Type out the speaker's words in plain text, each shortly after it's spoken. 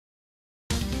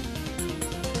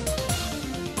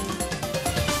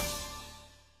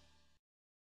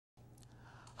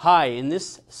Hi, in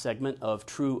this segment of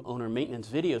True Owner Maintenance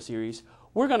video series,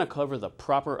 we're going to cover the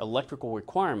proper electrical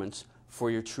requirements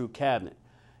for your True cabinet.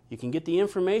 You can get the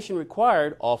information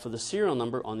required off of the serial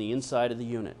number on the inside of the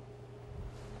unit.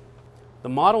 The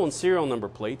model and serial number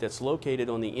plate that's located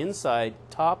on the inside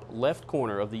top left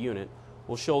corner of the unit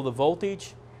will show the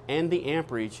voltage and the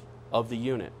amperage of the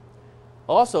unit.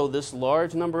 Also, this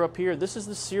large number up here, this is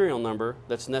the serial number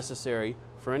that's necessary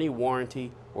for any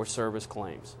warranty or service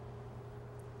claims.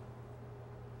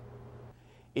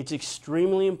 It's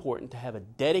extremely important to have a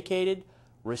dedicated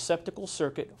receptacle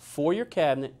circuit for your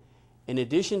cabinet. In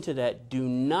addition to that, do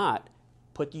not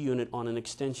put the unit on an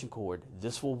extension cord.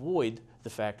 This will void the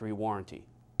factory warranty.